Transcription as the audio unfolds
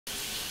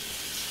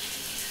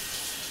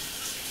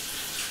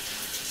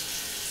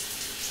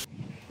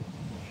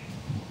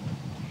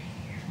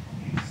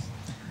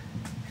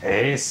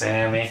Hey,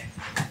 Sammy.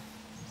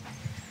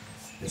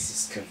 This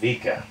is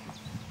Kavika.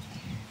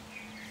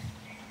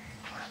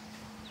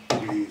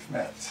 We've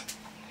met.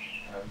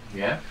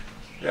 Yeah?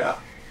 Yeah.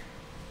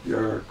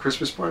 Your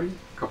Christmas party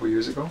a couple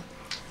years ago?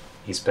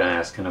 He's been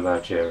asking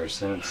about you ever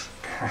since.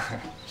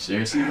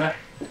 Seriously, Matt?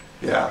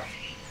 Yeah.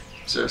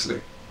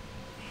 Seriously.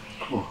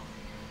 Cool.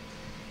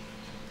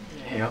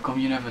 Hey, how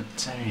come you never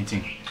said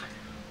anything?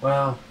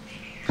 Well,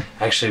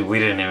 actually, we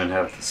didn't even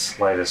have the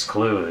slightest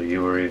clue that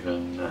you were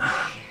even...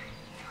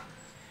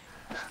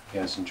 You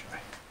guys enjoy.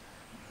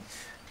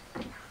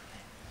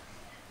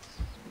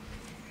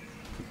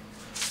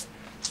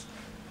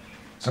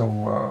 So,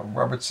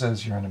 Robert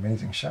says you're an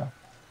amazing chef.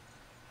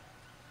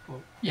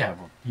 Well, yeah,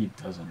 well, he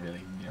doesn't really.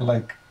 You know.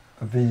 Like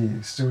the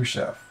sous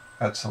chef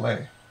at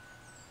Soleil.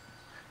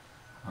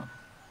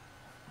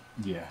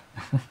 Yeah.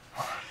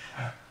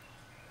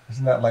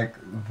 Isn't that like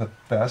the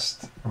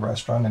best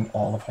restaurant in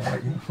all of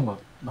Hawaii? Well,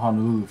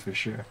 Honolulu for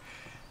sure.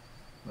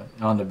 But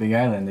on the Big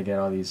Island, they get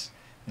all these,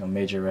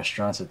 major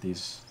restaurants at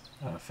these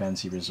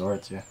fancy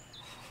resorts. Yeah.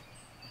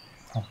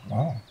 Oh,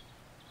 wow.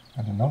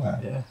 I didn't know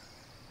that. Yeah.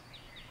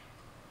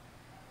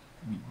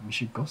 We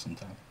should go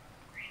sometime.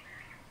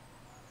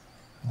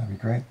 That'd be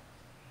great.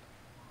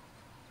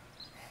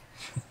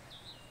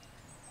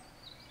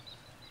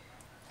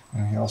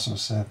 And he also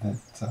said that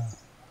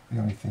the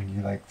only thing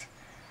you liked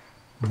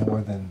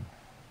more than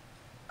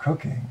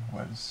cooking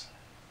was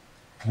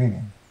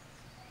cleaning.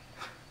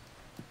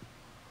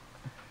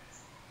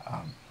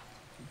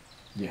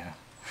 Yeah.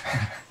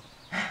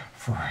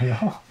 For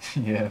real?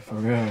 Yeah, for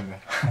real,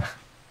 man.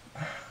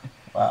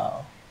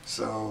 Wow.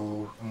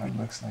 So it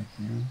looks like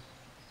you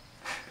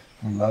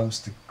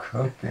loves to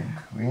cook and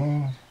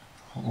clean.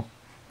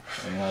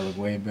 And I look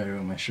way better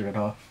with my shirt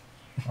off.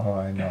 Oh,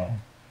 I know.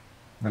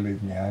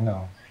 Believe me, I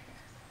know.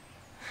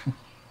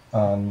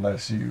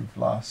 Unless you've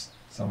lost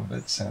some of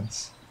it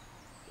since.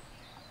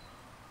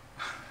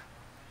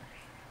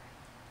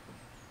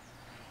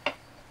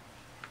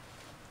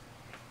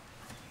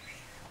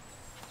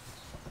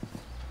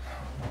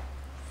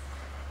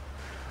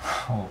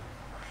 Oh,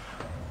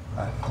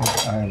 I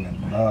think I'm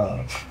in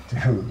love,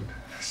 dude.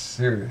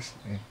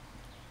 Seriously.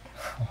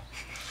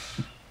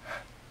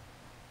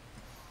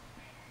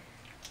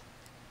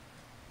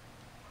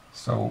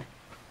 So,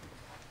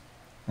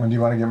 when do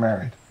you want to get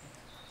married?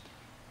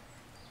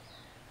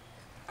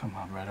 Come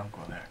on, Red, don't go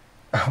there.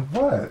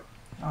 What?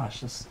 No, it's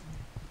just,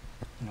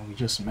 we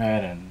just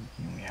met and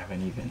we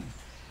haven't even.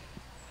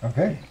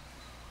 Okay.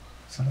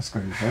 So let's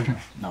go to your bedroom.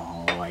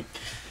 No, I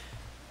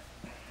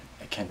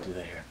can't do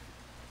that here.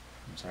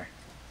 I'm sorry.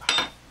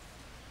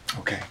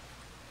 Okay.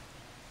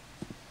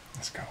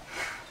 Let's go.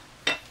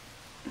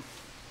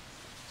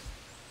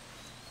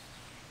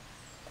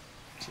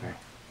 Sorry.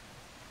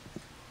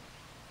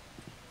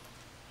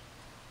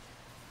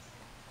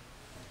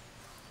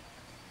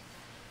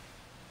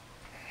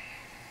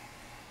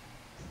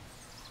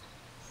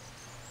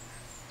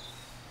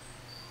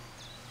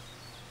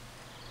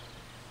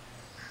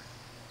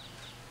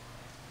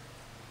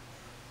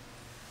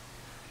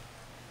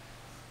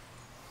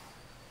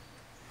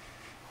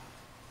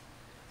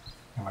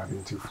 Am I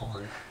being too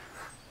forward?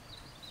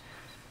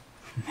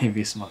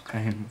 Maybe it's my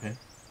kind, but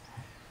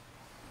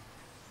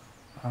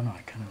I don't know,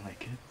 I kind of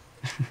like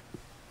it.